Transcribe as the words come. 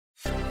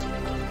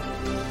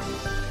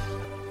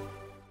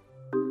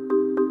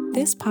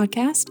This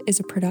podcast is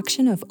a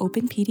production of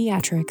Open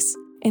Pediatrics,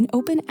 an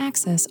open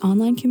access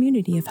online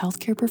community of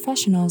healthcare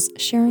professionals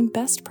sharing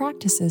best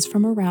practices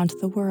from around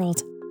the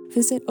world.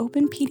 Visit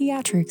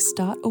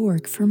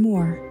openpediatrics.org for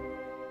more.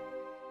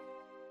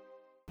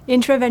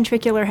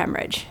 Intraventricular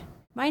hemorrhage.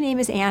 My name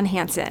is Ann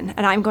Hansen,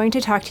 and I'm going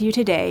to talk to you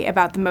today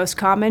about the most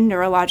common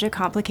neurologic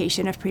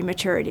complication of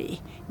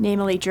prematurity,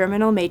 namely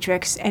germinal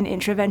matrix and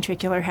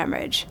intraventricular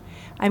hemorrhage.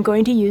 I'm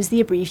going to use the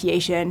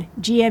abbreviation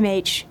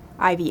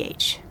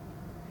GMH-IVH.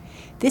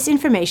 This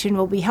information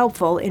will be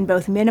helpful in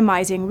both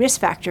minimizing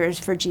risk factors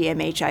for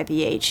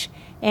GMH-IVH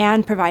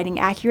and providing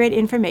accurate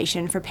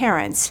information for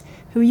parents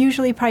who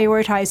usually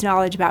prioritize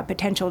knowledge about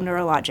potential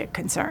neurologic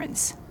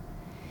concerns.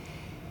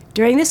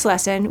 During this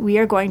lesson, we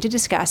are going to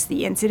discuss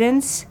the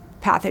incidence,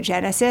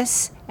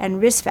 pathogenesis,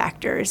 and risk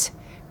factors,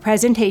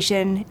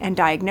 presentation and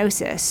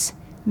diagnosis,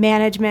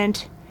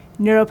 management,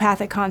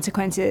 neuropathic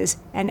consequences,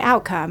 and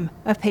outcome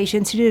of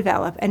patients who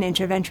develop an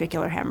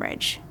intraventricular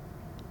hemorrhage.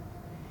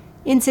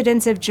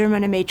 Incidence of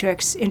germinal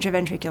matrix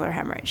intraventricular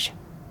hemorrhage.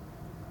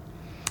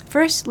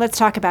 First, let's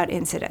talk about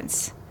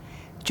incidence.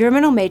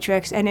 Germinal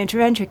matrix and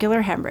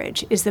intraventricular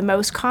hemorrhage is the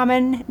most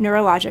common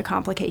neurologic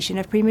complication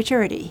of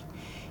prematurity.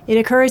 It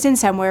occurs in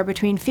somewhere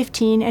between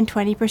 15 and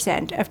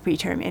 20% of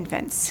preterm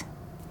infants.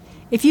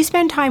 If you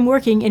spend time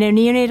working in a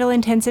neonatal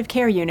intensive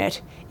care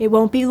unit, it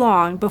won't be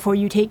long before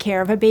you take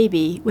care of a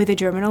baby with a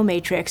germinal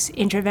matrix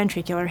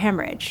intraventricular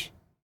hemorrhage.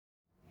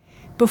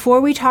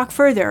 Before we talk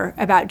further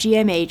about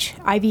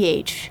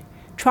GMH-IVH,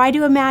 try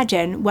to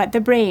imagine what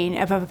the brain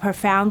of a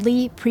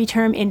profoundly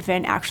preterm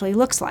infant actually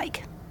looks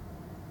like.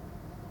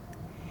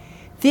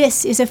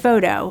 This is a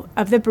photo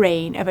of the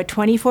brain of a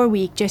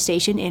 24-week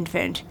gestation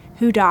infant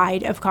who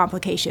died of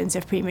complications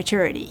of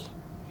prematurity.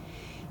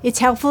 It's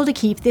helpful to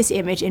keep this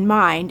image in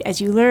mind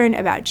as you learn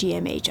about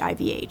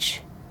GMH-IVH.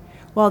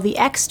 While the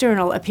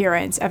external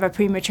appearance of a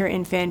premature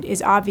infant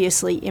is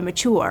obviously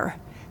immature,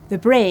 the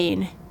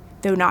brain,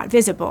 though not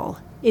visible,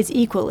 is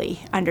equally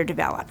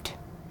underdeveloped.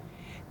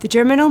 The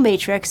germinal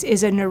matrix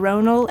is a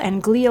neuronal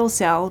and glial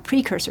cell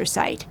precursor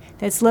site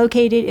that's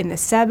located in the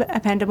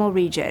subependymal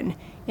region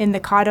in the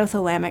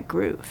caudothalamic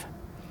groove.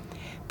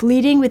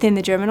 Bleeding within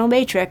the germinal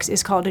matrix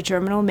is called a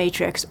germinal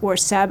matrix or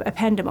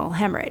subependymal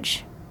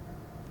hemorrhage.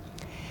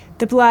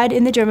 The blood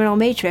in the germinal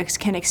matrix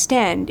can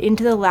extend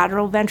into the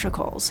lateral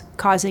ventricles,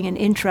 causing an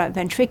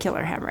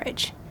intraventricular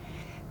hemorrhage.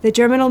 The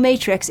germinal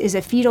matrix is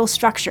a fetal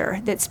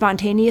structure that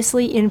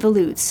spontaneously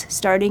involutes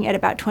starting at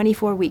about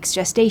 24 weeks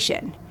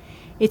gestation.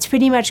 It's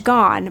pretty much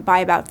gone by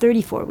about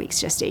 34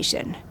 weeks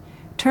gestation.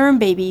 Term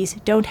babies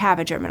don't have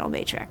a germinal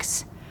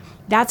matrix.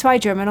 That's why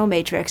germinal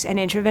matrix and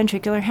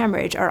intraventricular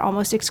hemorrhage are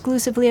almost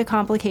exclusively a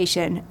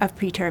complication of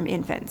preterm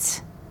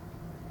infants.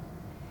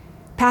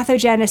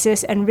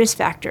 Pathogenesis and risk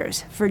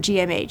factors for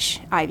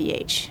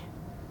GMH-IVH.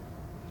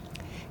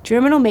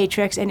 Germinal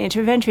matrix and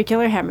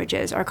intraventricular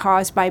hemorrhages are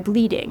caused by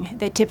bleeding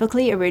that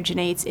typically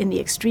originates in the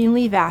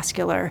extremely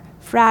vascular,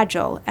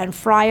 fragile, and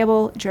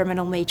friable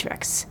germinal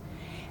matrix.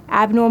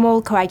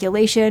 Abnormal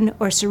coagulation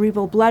or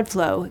cerebral blood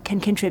flow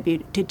can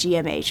contribute to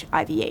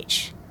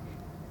GMH-IVH.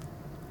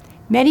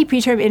 Many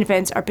preterm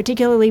infants are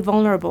particularly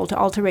vulnerable to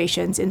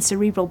alterations in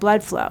cerebral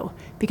blood flow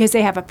because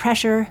they have a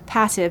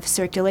pressure-passive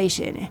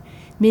circulation,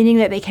 meaning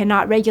that they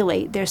cannot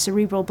regulate their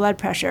cerebral blood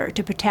pressure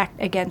to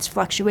protect against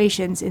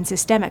fluctuations in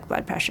systemic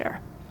blood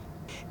pressure.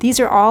 These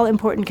are all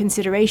important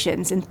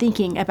considerations in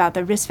thinking about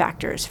the risk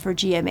factors for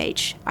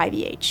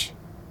GMH-IVH.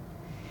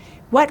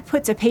 What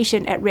puts a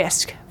patient at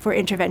risk for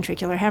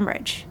intraventricular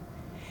hemorrhage?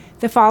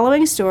 The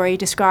following story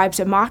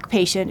describes a mock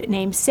patient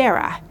named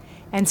Sarah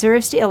and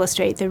serves to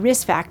illustrate the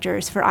risk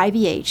factors for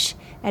IVH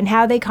and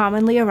how they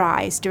commonly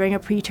arise during a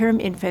preterm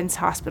infant's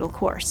hospital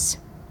course.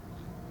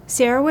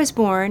 Sarah was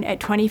born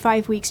at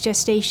 25 weeks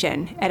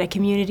gestation at a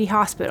community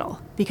hospital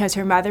because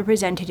her mother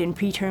presented in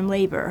preterm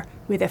labor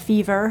with a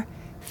fever,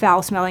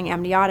 foul-smelling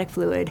amniotic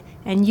fluid,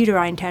 and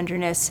uterine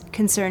tenderness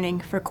concerning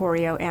for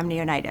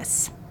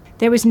chorioamnionitis.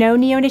 There was no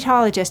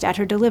neonatologist at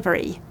her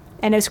delivery,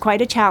 and it was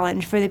quite a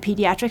challenge for the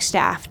pediatric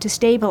staff to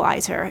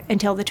stabilize her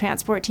until the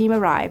transport team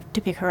arrived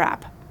to pick her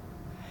up.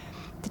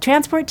 The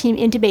transport team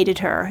intubated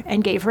her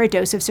and gave her a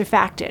dose of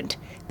surfactant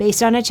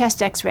based on a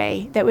chest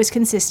x-ray that was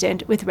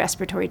consistent with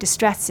respiratory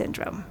distress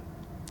syndrome.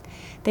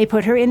 They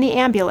put her in the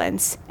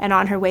ambulance, and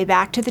on her way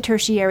back to the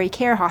tertiary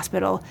care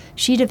hospital,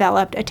 she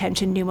developed a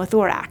tension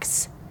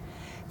pneumothorax.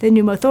 The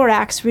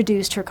pneumothorax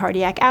reduced her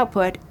cardiac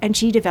output, and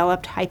she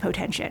developed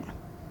hypotension.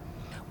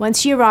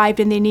 Once she arrived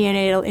in the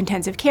neonatal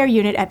intensive care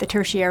unit at the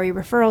tertiary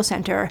referral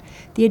center,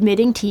 the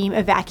admitting team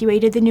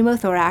evacuated the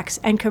pneumothorax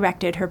and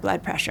corrected her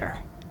blood pressure.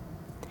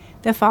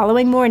 The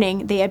following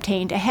morning, they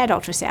obtained a head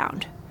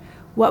ultrasound.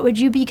 What would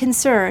you be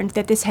concerned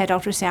that this head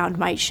ultrasound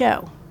might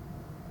show?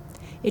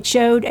 It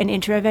showed an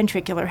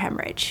intraventricular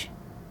hemorrhage.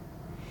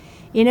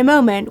 In a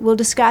moment, we'll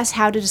discuss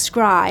how to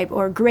describe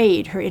or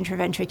grade her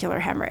intraventricular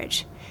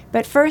hemorrhage.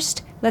 But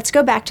first, let's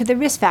go back to the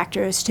risk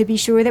factors to be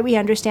sure that we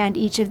understand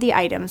each of the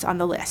items on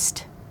the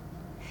list.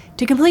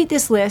 To complete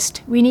this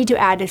list, we need to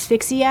add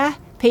asphyxia,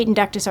 patent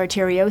ductus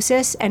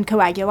arteriosus, and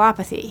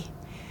coagulopathy.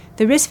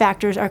 The risk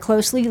factors are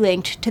closely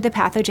linked to the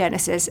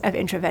pathogenesis of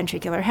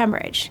intraventricular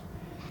hemorrhage.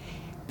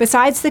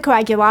 Besides the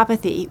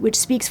coagulopathy, which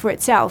speaks for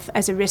itself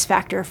as a risk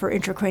factor for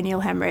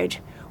intracranial hemorrhage,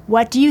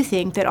 what do you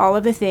think that all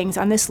of the things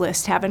on this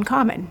list have in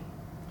common?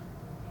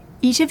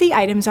 Each of the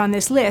items on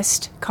this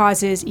list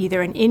causes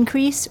either an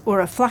increase or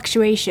a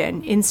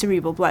fluctuation in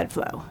cerebral blood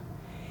flow.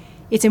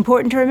 It's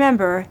important to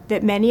remember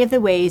that many of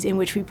the ways in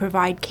which we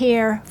provide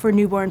care for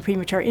newborn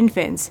premature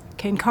infants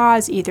can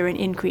cause either an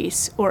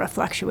increase or a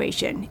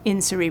fluctuation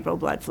in cerebral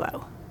blood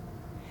flow.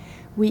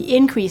 We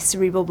increase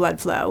cerebral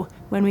blood flow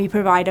when we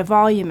provide a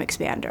volume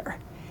expander.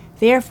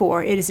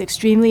 Therefore, it is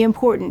extremely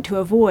important to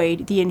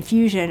avoid the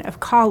infusion of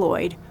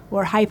colloid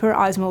or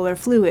hyperosmolar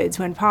fluids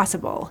when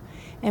possible,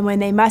 and when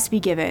they must be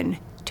given,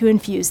 to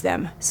infuse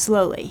them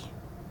slowly.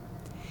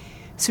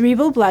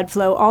 Cerebral blood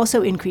flow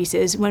also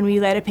increases when we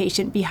let a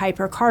patient be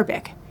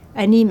hypercarbic,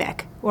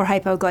 anemic, or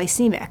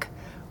hypoglycemic,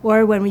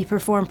 or when we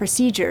perform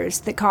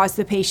procedures that cause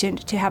the patient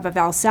to have a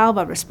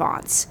Valsalva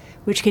response,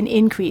 which can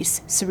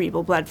increase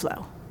cerebral blood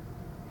flow.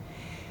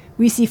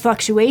 We see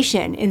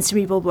fluctuation in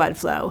cerebral blood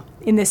flow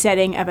in the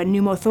setting of a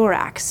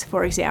pneumothorax,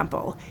 for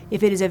example,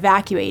 if it is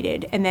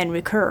evacuated and then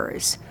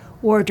recurs,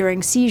 or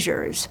during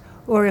seizures,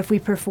 or if we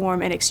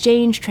perform an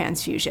exchange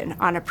transfusion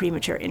on a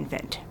premature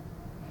infant.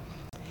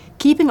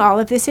 Keeping all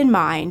of this in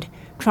mind,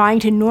 trying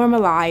to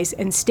normalize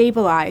and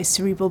stabilize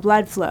cerebral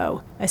blood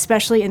flow,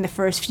 especially in the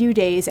first few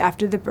days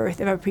after the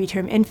birth of a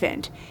preterm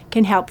infant,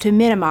 can help to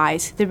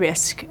minimize the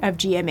risk of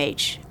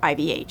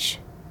GMH-IVH.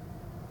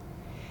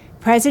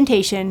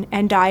 Presentation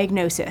and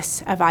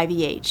diagnosis of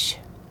IVH.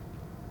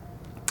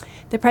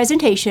 The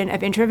presentation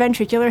of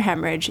intraventricular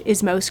hemorrhage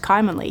is most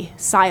commonly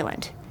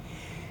silent.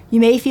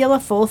 You may feel a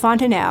full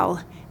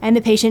fontanelle, and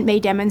the patient may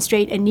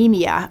demonstrate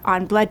anemia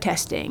on blood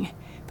testing,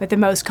 but the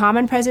most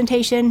common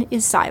presentation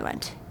is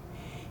silent.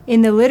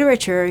 In the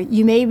literature,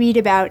 you may read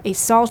about a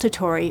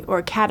saltatory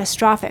or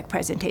catastrophic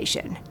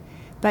presentation,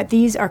 but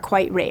these are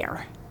quite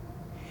rare.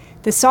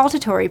 The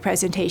saltatory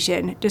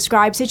presentation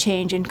describes a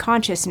change in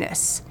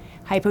consciousness,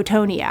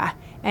 hypotonia,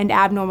 and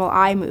abnormal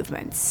eye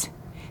movements.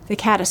 The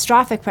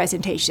catastrophic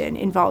presentation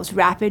involves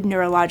rapid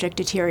neurologic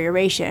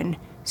deterioration,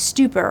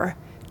 stupor,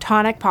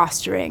 tonic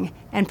posturing,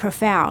 and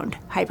profound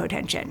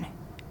hypotension.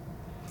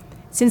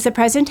 Since the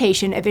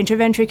presentation of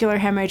intraventricular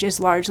hemorrhage is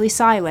largely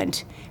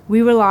silent,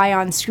 we rely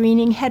on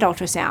screening head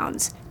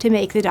ultrasounds to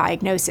make the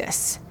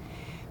diagnosis.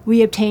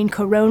 We obtain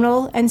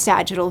coronal and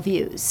sagittal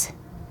views.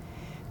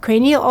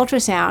 Cranial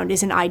ultrasound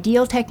is an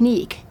ideal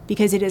technique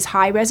because it is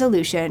high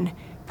resolution,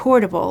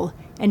 portable,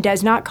 and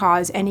does not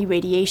cause any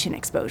radiation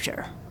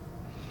exposure.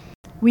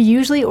 We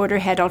usually order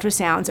head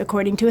ultrasounds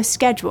according to a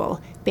schedule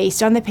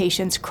based on the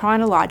patient's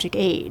chronologic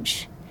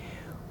age.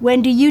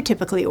 When do you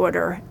typically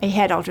order a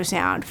head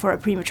ultrasound for a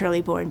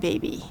prematurely born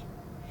baby?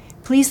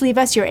 Please leave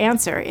us your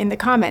answer in the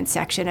comments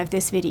section of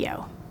this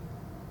video.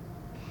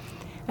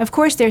 Of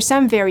course, there's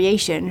some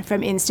variation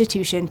from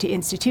institution to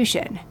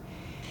institution,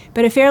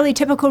 but a fairly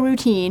typical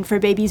routine for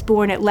babies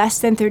born at less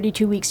than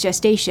 32 weeks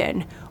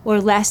gestation or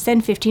less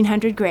than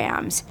 1,500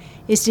 grams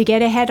is to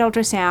get a head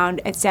ultrasound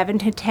at 7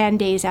 to 10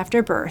 days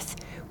after birth,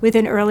 with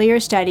an earlier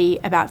study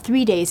about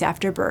 3 days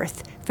after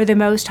birth for the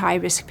most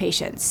high-risk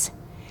patients.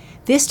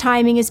 This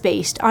timing is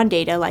based on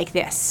data like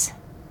this.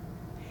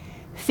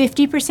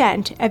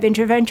 50% of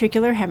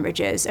intraventricular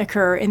hemorrhages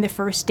occur in the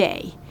first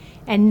day,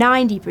 and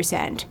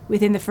 90%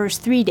 within the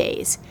first 3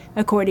 days,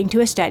 according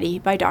to a study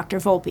by Dr.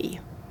 Volpe.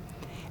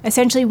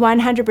 Essentially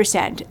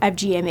 100% of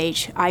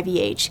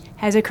GMH-IVH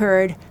has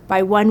occurred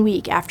by 1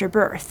 week after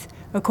birth,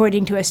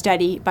 according to a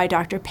study by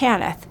Dr.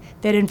 Panath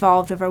that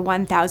involved over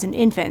 1,000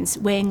 infants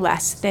weighing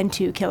less than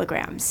 2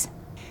 kilograms.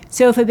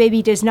 So if a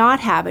baby does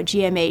not have a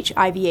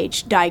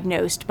GMH-IVH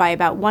diagnosed by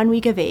about 1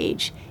 week of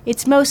age,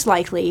 it's most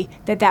likely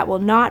that that will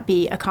not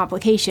be a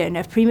complication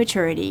of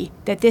prematurity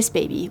that this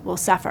baby will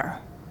suffer.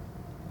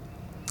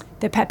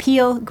 The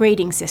Papille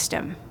grading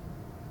system.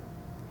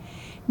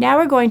 Now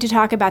we're going to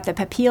talk about the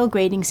Papille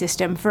grading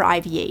system for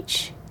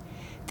IVH.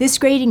 This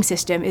grading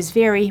system is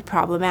very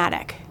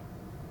problematic,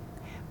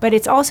 but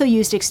it's also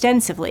used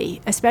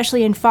extensively,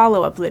 especially in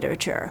follow-up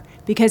literature,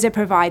 because it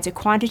provides a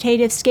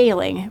quantitative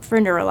scaling for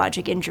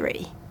neurologic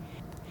injury.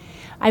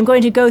 I'm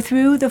going to go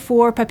through the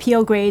 4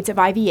 Papille grades of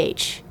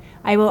IVH.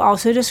 I will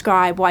also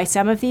describe why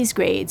some of these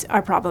grades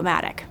are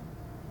problematic.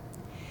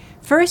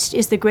 First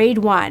is the grade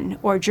 1,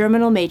 or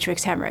germinal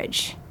matrix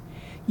hemorrhage.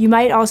 You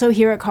might also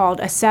hear it called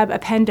a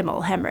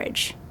subependymal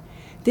hemorrhage.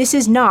 This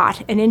is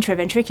not an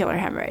intraventricular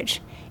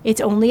hemorrhage.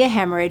 It's only a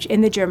hemorrhage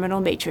in the germinal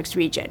matrix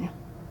region.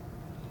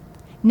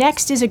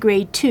 Next is a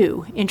grade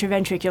 2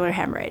 intraventricular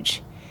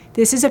hemorrhage.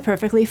 This is a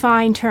perfectly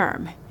fine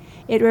term.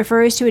 It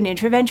refers to an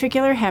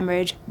intraventricular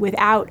hemorrhage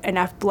without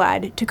enough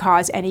blood to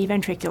cause any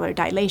ventricular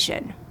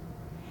dilation.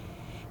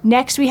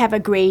 Next, we have a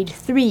grade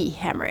 3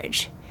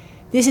 hemorrhage.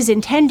 This is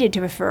intended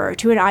to refer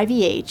to an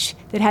IVH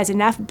that has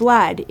enough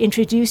blood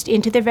introduced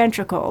into the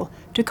ventricle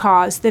to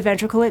cause the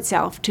ventricle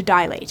itself to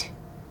dilate.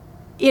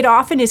 It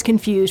often is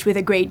confused with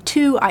a grade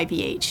 2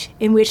 IVH,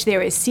 in which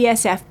there is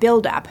CSF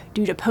buildup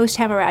due to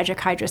post-hemorrhagic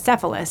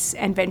hydrocephalus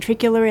and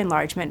ventricular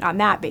enlargement on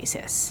that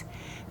basis.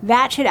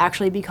 That should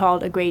actually be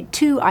called a grade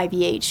 2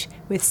 IVH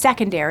with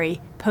secondary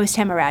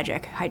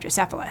post-hemorrhagic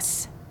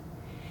hydrocephalus.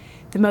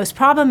 The most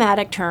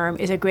problematic term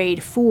is a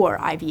grade 4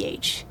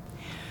 IVH.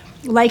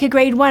 Like a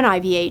grade 1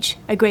 IVH,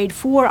 a grade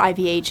 4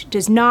 IVH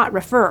does not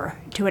refer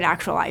to an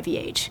actual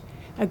IVH.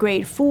 A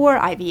grade 4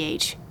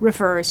 IVH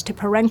refers to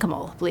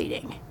parenchymal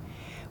bleeding.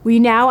 We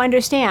now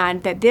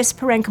understand that this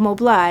parenchymal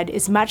blood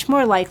is much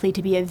more likely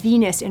to be a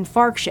venous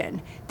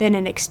infarction than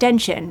an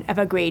extension of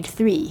a grade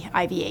 3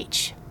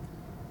 IVH.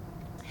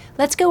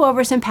 Let's go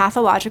over some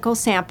pathological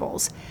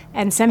samples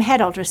and some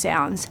head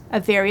ultrasounds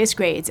of various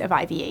grades of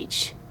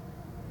IVH.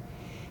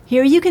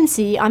 Here you can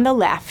see on the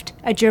left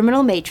a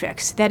germinal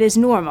matrix that is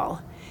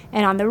normal,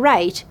 and on the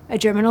right a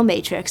germinal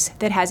matrix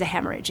that has a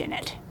hemorrhage in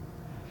it.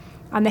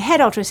 On the head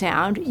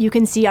ultrasound, you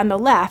can see on the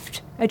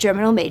left a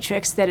germinal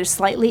matrix that is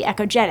slightly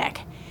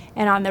echogenic,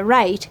 and on the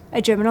right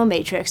a germinal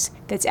matrix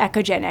that's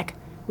echogenic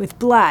with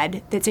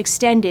blood that's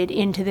extended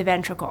into the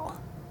ventricle.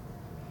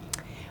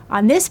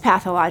 On this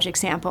pathologic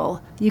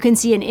sample, you can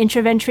see an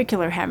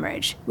intraventricular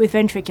hemorrhage with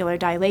ventricular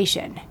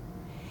dilation.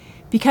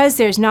 Because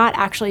there's not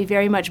actually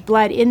very much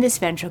blood in this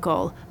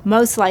ventricle,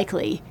 most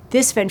likely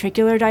this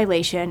ventricular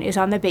dilation is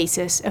on the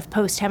basis of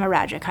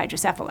post-hemorrhagic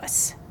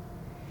hydrocephalus.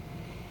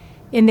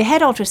 In the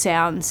head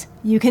ultrasounds,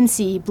 you can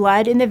see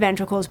blood in the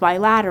ventricles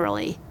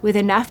bilaterally with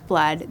enough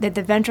blood that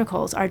the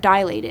ventricles are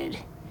dilated.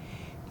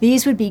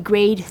 These would be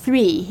grade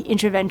 3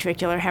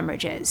 intraventricular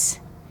hemorrhages.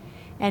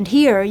 And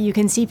here you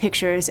can see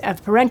pictures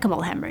of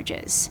parenchymal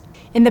hemorrhages.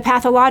 In the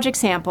pathologic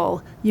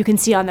sample, you can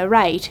see on the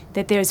right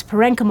that there's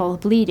parenchymal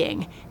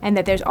bleeding and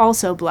that there's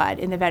also blood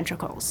in the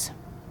ventricles.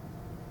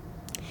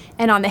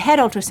 And on the head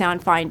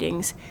ultrasound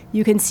findings,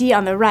 you can see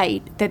on the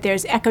right that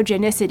there's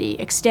echogenicity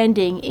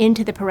extending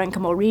into the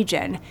parenchymal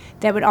region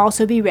that would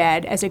also be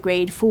read as a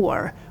grade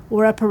 4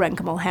 or a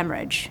parenchymal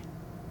hemorrhage.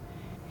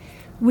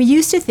 We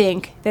used to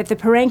think that the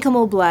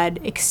parenchymal blood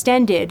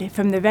extended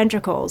from the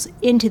ventricles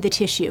into the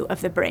tissue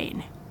of the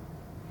brain.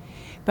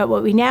 But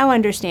what we now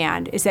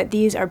understand is that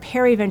these are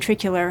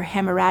periventricular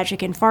hemorrhagic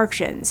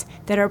infarctions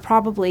that are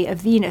probably of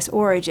venous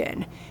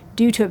origin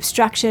due to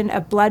obstruction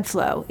of blood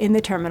flow in the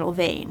terminal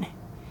vein.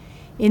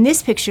 In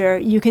this picture,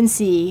 you can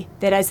see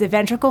that as the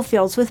ventricle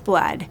fills with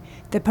blood,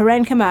 the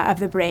parenchyma of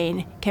the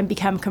brain can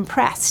become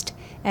compressed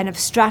and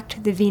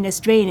obstruct the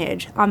venous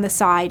drainage on the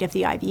side of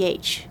the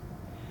IVH.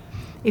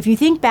 If you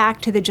think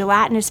back to the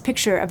gelatinous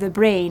picture of the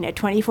brain at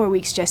 24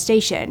 weeks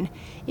gestation,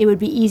 it would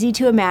be easy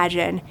to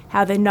imagine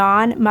how the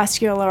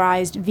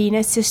non-muscularized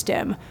venous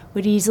system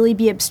would easily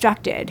be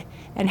obstructed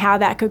and how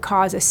that could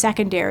cause a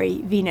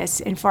secondary venous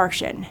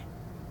infarction.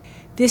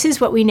 This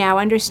is what we now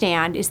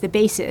understand is the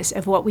basis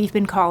of what we've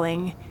been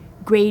calling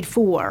grade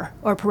 4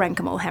 or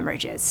parenchymal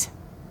hemorrhages.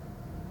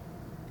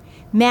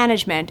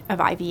 Management of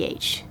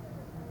IVH.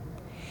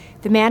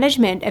 The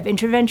management of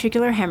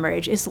intraventricular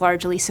hemorrhage is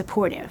largely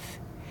supportive.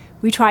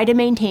 We try to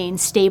maintain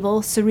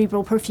stable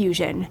cerebral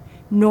perfusion,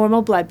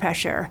 normal blood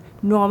pressure,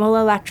 normal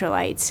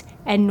electrolytes,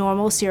 and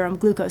normal serum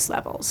glucose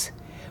levels.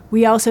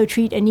 We also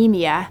treat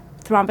anemia,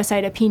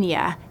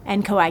 thrombocytopenia,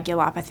 and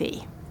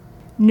coagulopathy.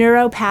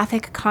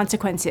 Neuropathic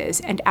consequences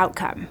and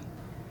outcome.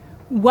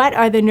 What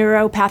are the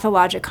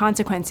neuropathologic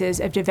consequences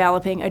of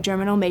developing a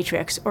germinal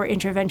matrix or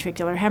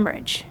intraventricular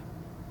hemorrhage?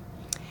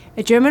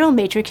 A germinal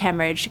matrix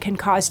hemorrhage can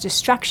cause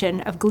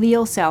destruction of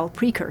glial cell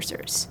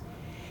precursors,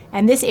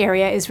 and this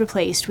area is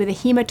replaced with a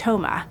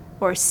hematoma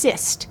or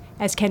cyst,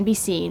 as can be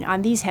seen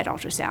on these head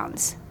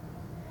ultrasounds.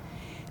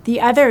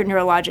 The other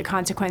neurologic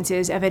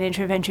consequences of an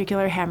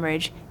intraventricular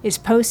hemorrhage is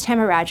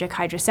post-hemorrhagic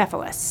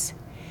hydrocephalus.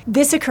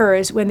 This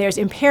occurs when there's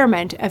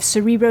impairment of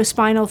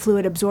cerebrospinal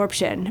fluid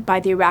absorption by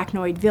the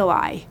arachnoid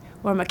villi,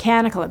 or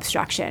mechanical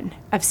obstruction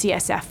of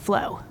CSF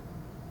flow.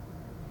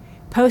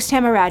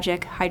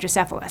 Post-hemorrhagic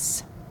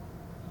hydrocephalus.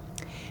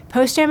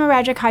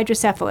 Post-hemorrhagic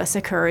hydrocephalus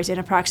occurs in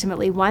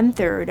approximately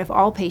 1/3 of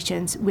all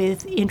patients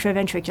with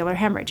intraventricular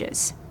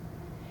hemorrhages.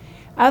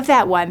 Of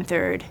that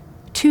 1/3,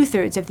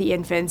 2/3 of the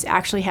infants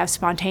actually have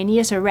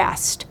spontaneous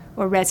arrest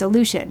or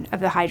resolution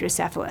of the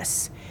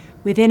hydrocephalus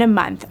within a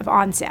month of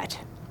onset.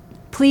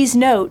 Please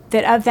note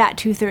that of that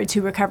 2/3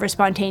 who recover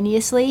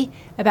spontaneously,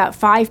 about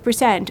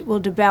 5% will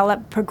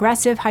develop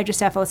progressive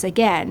hydrocephalus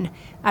again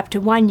up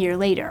to 1 year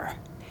later.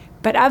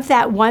 But of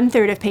that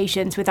 1/3 of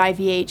patients with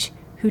IVH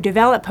who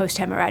develop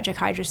post-hemorrhagic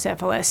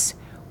hydrocephalus,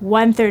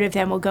 1/3 of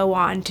them will go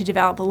on to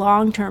develop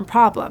long-term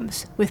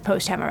problems with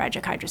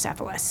post-hemorrhagic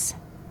hydrocephalus.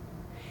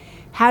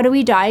 How do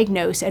we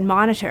diagnose and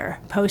monitor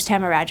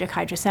post-hemorrhagic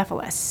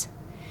hydrocephalus?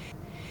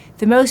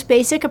 The most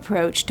basic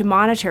approach to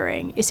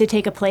monitoring is to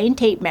take a plain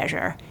tape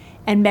measure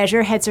and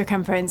measure head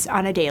circumference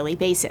on a daily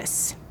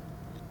basis.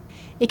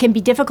 It can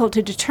be difficult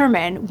to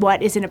determine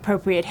what is an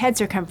appropriate head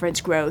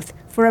circumference growth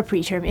for a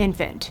preterm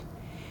infant.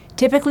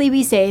 Typically,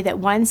 we say that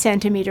 1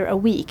 centimeter a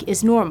week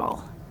is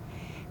normal.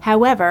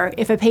 However,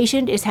 if a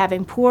patient is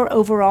having poor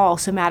overall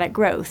somatic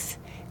growth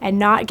and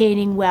not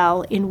gaining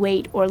well in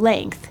weight or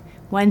length,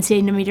 1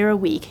 centimeter a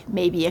week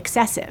may be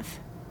excessive.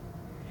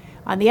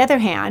 On the other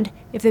hand,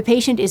 if the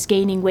patient is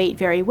gaining weight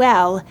very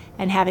well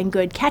and having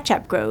good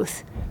catch-up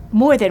growth,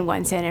 more than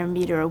 1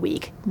 centimeter a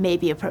week may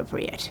be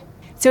appropriate.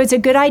 So it's a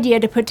good idea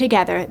to put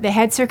together the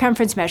head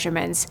circumference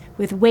measurements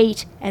with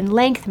weight and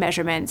length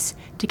measurements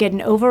to get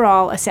an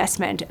overall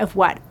assessment of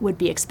what would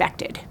be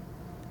expected.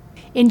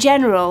 In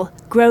general,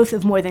 growth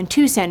of more than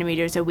 2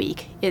 centimeters a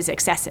week is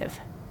excessive.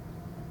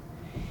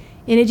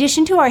 In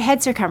addition to our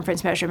head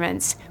circumference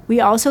measurements, we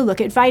also look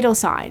at vital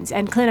signs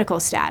and clinical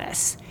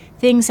status,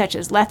 things such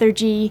as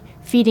lethargy,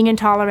 feeding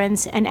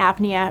intolerance, and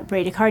apnea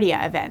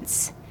bradycardia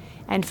events.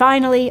 And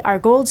finally, our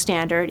gold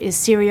standard is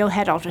serial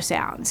head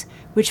ultrasounds,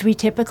 which we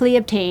typically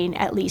obtain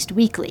at least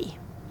weekly.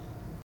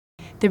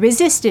 The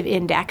resistive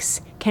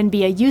index can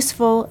be a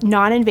useful,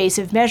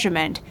 non-invasive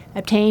measurement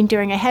obtained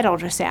during a head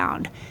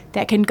ultrasound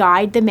that can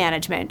guide the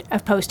management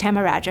of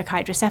post-hemorrhagic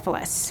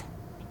hydrocephalus.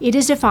 It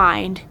is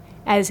defined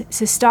as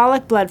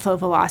systolic blood flow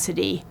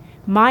velocity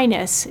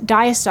minus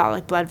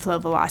diastolic blood flow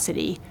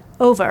velocity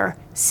over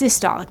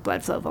systolic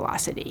blood flow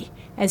velocity,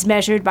 as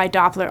measured by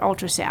Doppler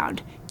ultrasound,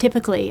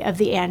 typically of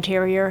the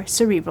anterior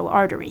cerebral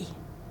artery.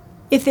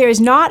 If there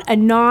is not a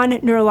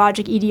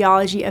non-neurologic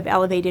etiology of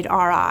elevated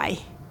RI,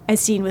 as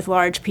seen with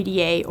large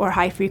PDA or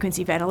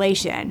high-frequency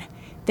ventilation,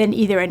 then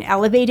either an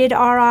elevated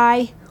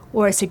RI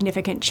or a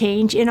significant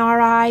change in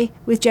RI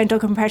with gentle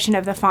compression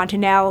of the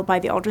fontanelle by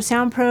the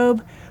ultrasound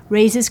probe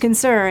raises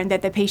concern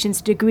that the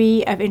patient's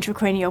degree of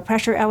intracranial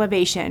pressure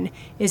elevation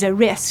is a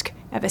risk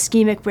of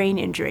ischemic brain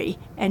injury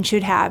and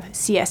should have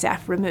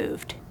CSF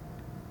removed.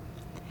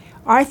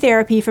 Our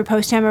therapy for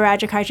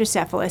post-hemorrhagic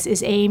hydrocephalus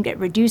is aimed at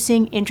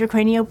reducing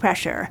intracranial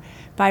pressure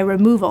by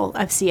removal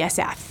of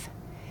CSF.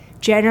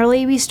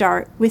 Generally, we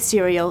start with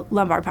serial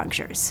lumbar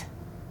punctures.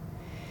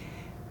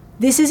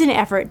 This is an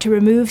effort to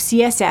remove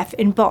CSF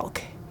in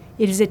bulk.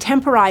 It is a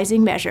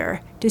temporizing measure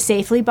to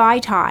safely buy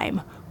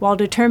time while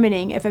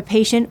determining if a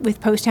patient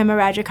with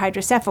post-hemorrhagic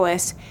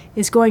hydrocephalus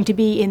is going to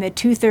be in the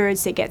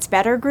 2/3 that gets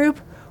better group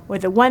or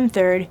the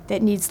 1/3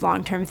 that needs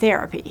long-term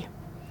therapy.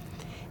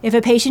 If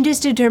a patient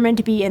is determined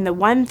to be in the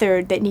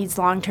 1/3 that needs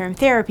long-term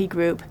therapy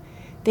group,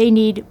 they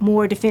need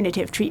more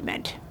definitive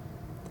treatment.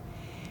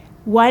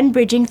 One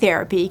bridging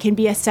therapy can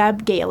be a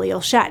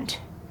subgaleal shunt.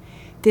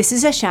 This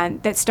is a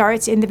shunt that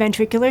starts in the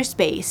ventricular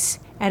space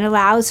and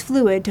allows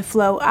fluid to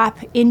flow up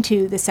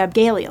into the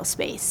subgaleal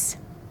space.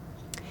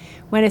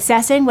 When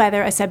assessing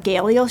whether a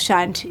subgaleal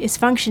shunt is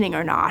functioning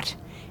or not,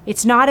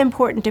 it's not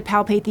important to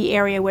palpate the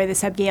area where the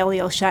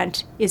subgaleal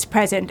shunt is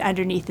present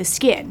underneath the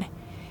skin.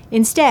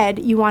 Instead,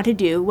 you want to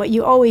do what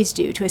you always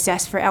do to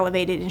assess for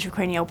elevated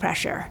intracranial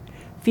pressure.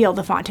 Feel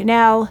the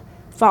fontanelle,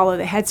 follow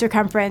the head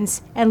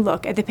circumference, and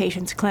look at the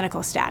patient's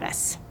clinical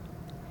status.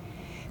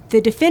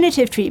 The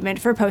definitive treatment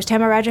for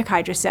post-hemorrhagic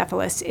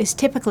hydrocephalus is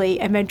typically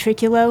a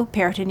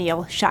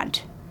ventriculoperitoneal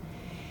shunt.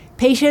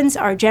 Patients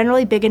are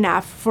generally big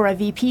enough for a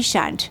VP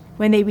shunt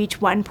when they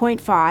reach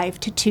 1.5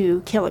 to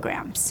 2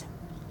 kilograms.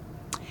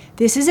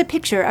 This is a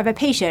picture of a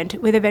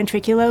patient with a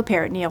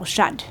ventriculoperitoneal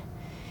shunt.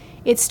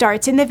 It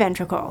starts in the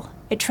ventricle.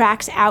 It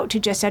tracks out to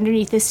just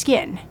underneath the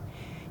skin.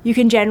 You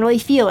can generally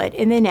feel it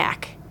in the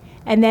neck,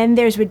 and then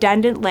there's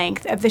redundant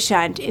length of the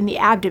shunt in the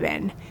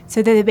abdomen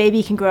so that the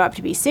baby can grow up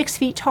to be 6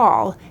 feet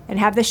tall and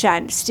have the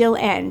shunt still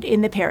end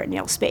in the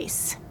peritoneal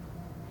space.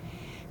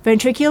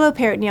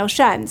 Ventriculoperitoneal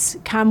shunts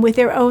come with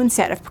their own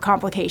set of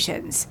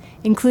complications,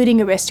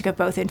 including a risk of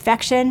both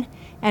infection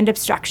and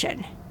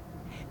obstruction.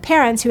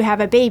 Parents who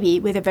have a baby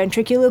with a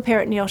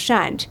ventriculoperitoneal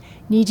shunt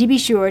need to be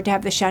sure to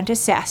have the shunt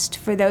assessed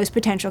for those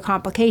potential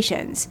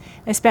complications,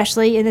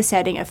 especially in the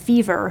setting of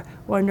fever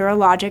or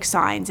neurologic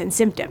signs and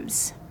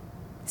symptoms.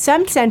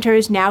 Some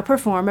centers now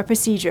perform a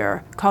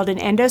procedure called an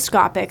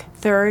endoscopic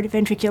third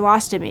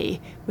ventriculostomy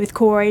with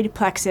choroid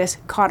plexus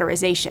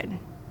cauterization.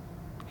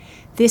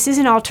 This is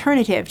an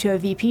alternative to a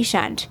VP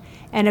shunt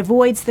and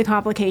avoids the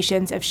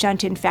complications of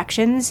shunt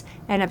infections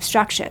and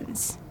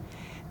obstructions.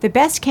 The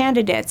best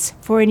candidates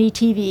for an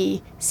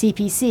ETV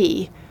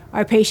CPC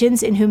are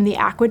patients in whom the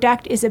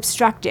aqueduct is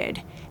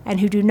obstructed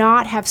and who do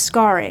not have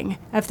scarring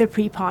of the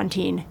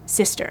prepontine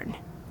cistern.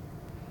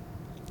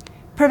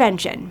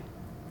 Prevention.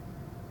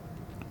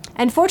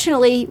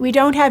 Unfortunately, we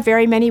don't have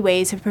very many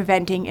ways of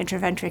preventing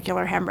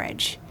intraventricular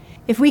hemorrhage.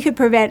 If we could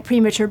prevent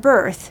premature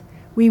birth,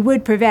 we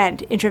would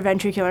prevent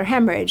intraventricular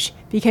hemorrhage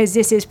because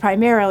this is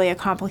primarily a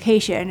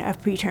complication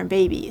of preterm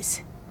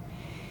babies.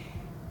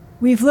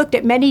 We've looked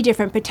at many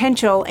different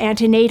potential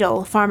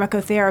antenatal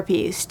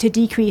pharmacotherapies to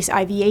decrease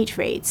IVH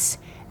rates,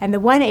 and the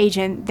one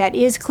agent that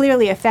is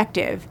clearly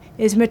effective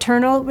is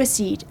maternal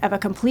receipt of a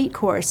complete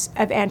course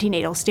of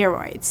antenatal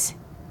steroids.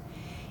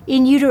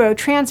 In utero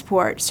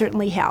transport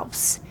certainly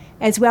helps,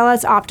 as well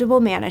as optimal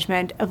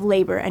management of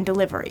labor and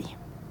delivery.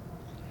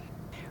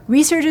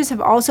 Researchers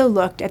have also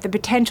looked at the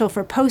potential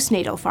for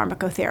postnatal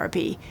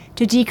pharmacotherapy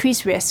to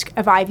decrease risk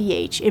of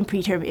IVH in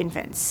preterm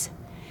infants.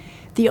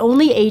 The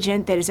only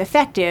agent that is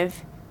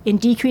effective in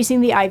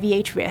decreasing the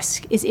IVH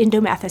risk is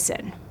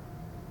indomethacin.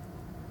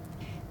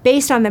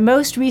 Based on the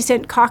most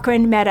recent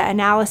Cochrane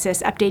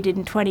meta-analysis updated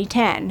in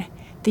 2010,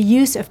 the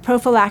use of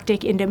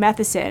prophylactic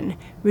indomethacin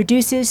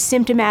reduces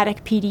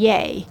symptomatic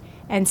PDA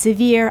and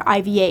severe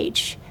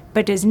IVH,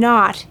 but does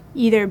not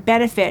either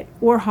benefit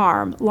or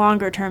harm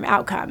longer-term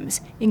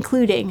outcomes,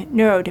 including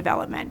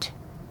neurodevelopment.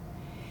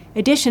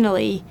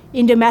 Additionally,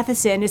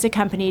 indomethacin is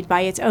accompanied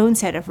by its own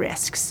set of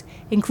risks,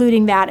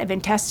 including that of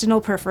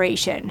intestinal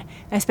perforation,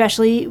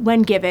 especially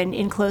when given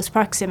in close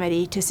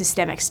proximity to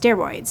systemic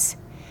steroids.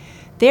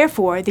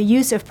 Therefore, the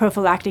use of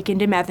prophylactic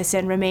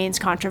indomethacin remains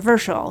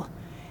controversial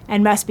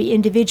and must be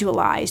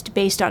individualized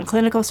based on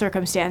clinical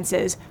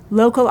circumstances,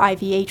 local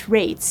IVH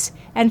rates,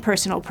 and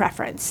personal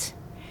preference.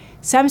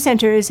 Some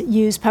centers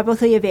use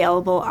publicly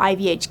available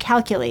IVH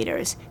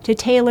calculators to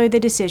tailor the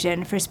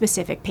decision for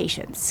specific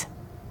patients.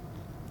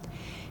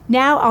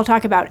 Now I'll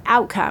talk about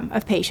outcome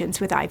of patients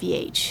with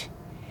IVH.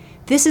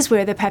 This is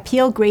where the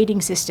Papille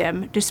grading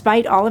system,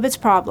 despite all of its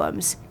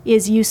problems,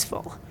 is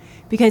useful,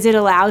 because it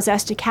allows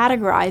us to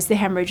categorize the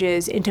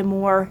hemorrhages into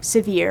more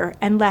severe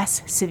and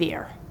less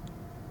severe.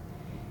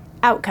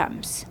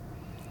 Outcomes.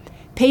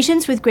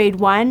 Patients with grade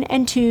 1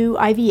 and 2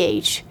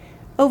 IVH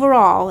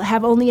overall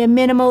have only a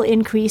minimal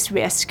increased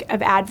risk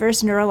of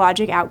adverse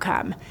neurologic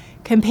outcome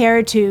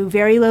compared to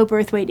very low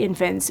birth weight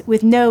infants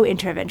with no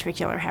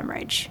intraventricular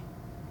hemorrhage.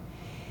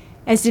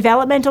 As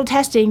developmental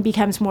testing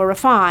becomes more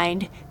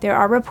refined, there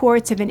are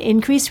reports of an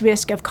increased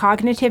risk of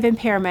cognitive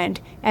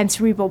impairment and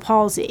cerebral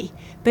palsy,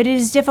 but it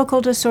is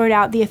difficult to sort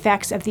out the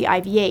effects of the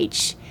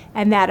IVH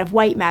and that of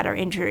white matter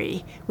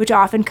injury, which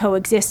often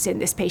coexists in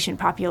this patient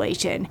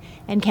population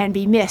and can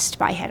be missed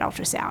by head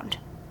ultrasound.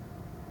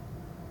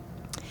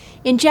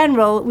 In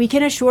general, we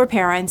can assure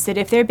parents that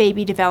if their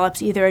baby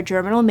develops either a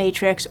germinal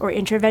matrix or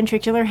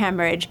intraventricular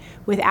hemorrhage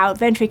without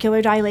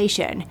ventricular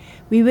dilation,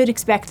 we would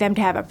expect them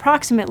to have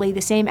approximately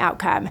the same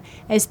outcome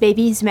as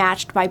babies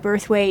matched by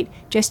birth weight,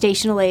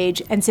 gestational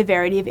age, and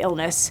severity of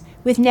illness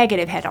with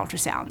negative head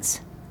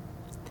ultrasounds.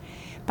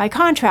 By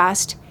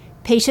contrast,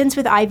 patients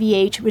with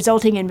IVH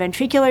resulting in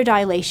ventricular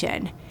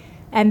dilation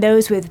and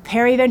those with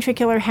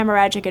periventricular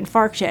hemorrhagic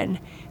infarction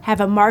have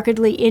a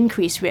markedly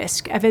increased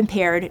risk of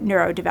impaired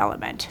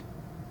neurodevelopment.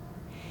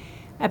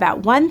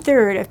 About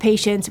 1/3 of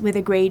patients with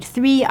a grade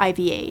 3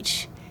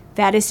 IVH,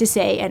 that is to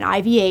say an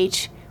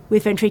IVH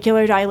with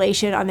ventricular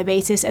dilation on the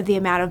basis of the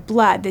amount of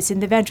blood that's in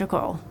the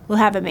ventricle, will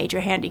have a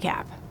major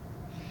handicap.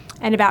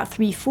 And about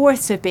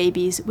 3/4 of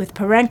babies with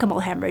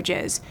parenchymal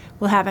hemorrhages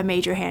will have a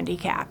major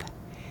handicap.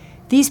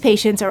 These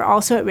patients are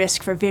also at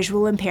risk for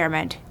visual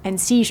impairment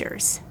and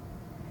seizures.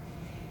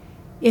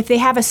 If they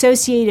have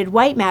associated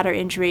white matter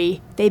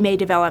injury, they may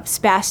develop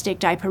spastic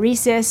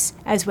diparesis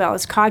as well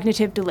as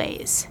cognitive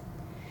delays.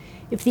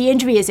 If the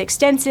injury is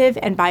extensive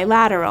and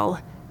bilateral,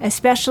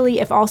 especially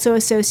if also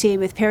associated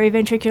with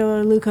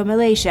periventricular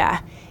leukomalacia,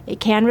 it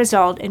can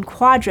result in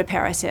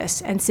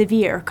quadriparesis and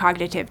severe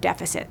cognitive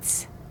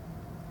deficits.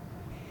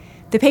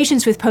 The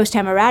patients with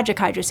post-hemorrhagic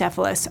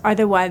hydrocephalus are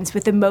the ones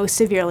with the most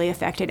severely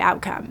affected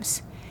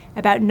outcomes.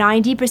 About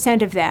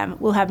 90% of them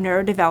will have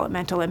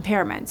neurodevelopmental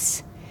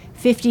impairments.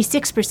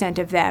 56%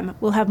 of them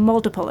will have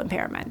multiple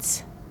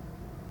impairments.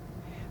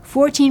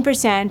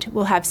 14%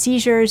 will have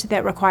seizures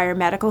that require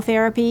medical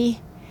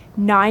therapy,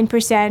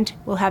 9%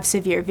 will have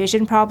severe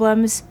vision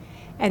problems,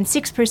 and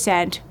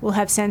 6% will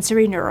have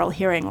sensory neural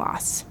hearing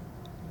loss.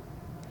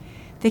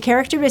 The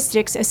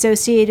characteristics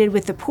associated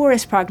with the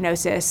poorest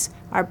prognosis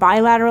are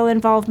bilateral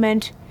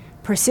involvement,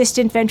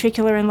 persistent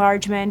ventricular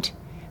enlargement,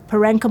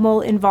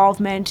 parenchymal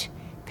involvement,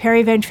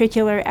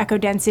 periventricular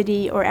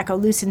echodensity or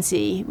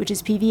echolucency, which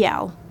is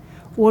PVL,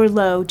 or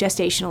low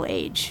gestational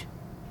age.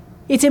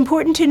 It's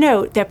important to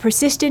note that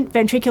persistent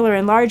ventricular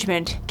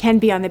enlargement can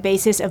be on the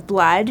basis of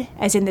blood,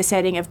 as in the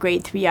setting of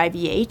grade 3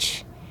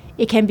 IVH.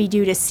 It can be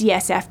due to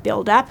CSF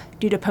buildup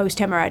due to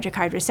post-hemorrhagic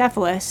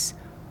hydrocephalus,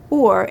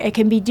 or it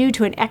can be due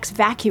to an ex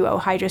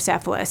vacuo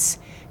hydrocephalus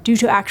due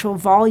to actual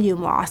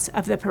volume loss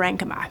of the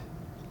parenchyma.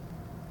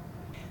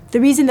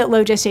 The reason that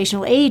low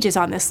gestational age is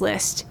on this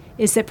list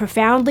is that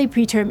profoundly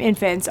preterm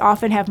infants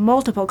often have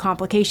multiple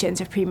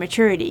complications of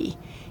prematurity,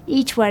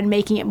 each one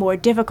making it more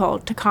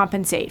difficult to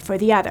compensate for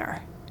the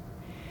other.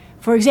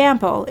 For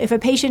example, if a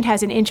patient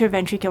has an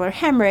intraventricular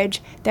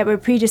hemorrhage that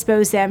would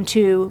predispose them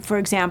to, for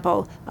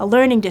example, a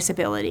learning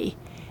disability,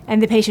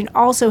 and the patient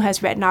also has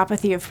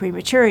retinopathy of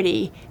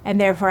prematurity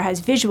and therefore has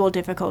visual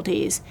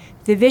difficulties,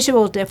 the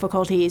visual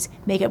difficulties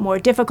make it more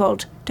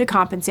difficult to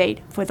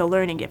compensate for the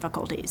learning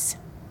difficulties.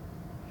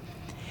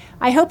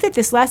 I hope that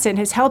this lesson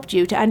has helped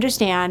you to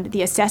understand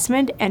the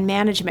assessment and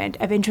management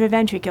of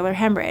intraventricular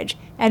hemorrhage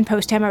and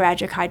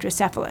post-hemorrhagic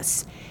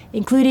hydrocephalus,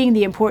 including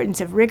the importance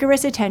of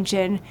rigorous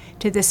attention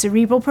to the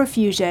cerebral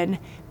perfusion,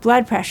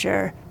 blood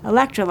pressure,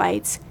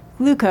 electrolytes,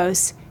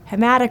 glucose,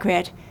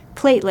 hematocrit,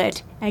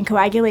 platelet, and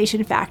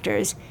coagulation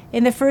factors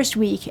in the first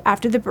week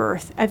after the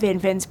birth of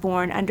infants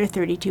born under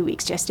 32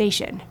 weeks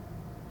gestation.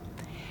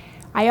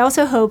 I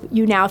also hope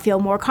you now feel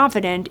more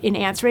confident in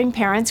answering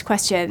parents'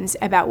 questions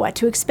about what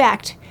to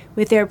expect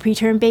with their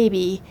preterm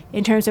baby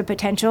in terms of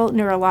potential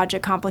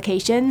neurologic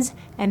complications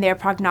and their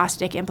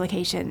prognostic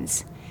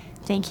implications.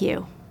 Thank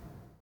you.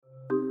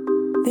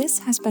 This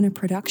has been a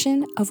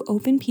production of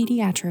Open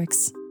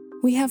Pediatrics.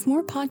 We have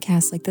more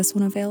podcasts like this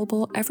one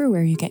available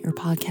everywhere you get your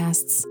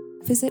podcasts.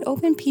 Visit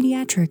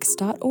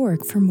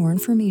openpediatrics.org for more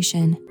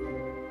information.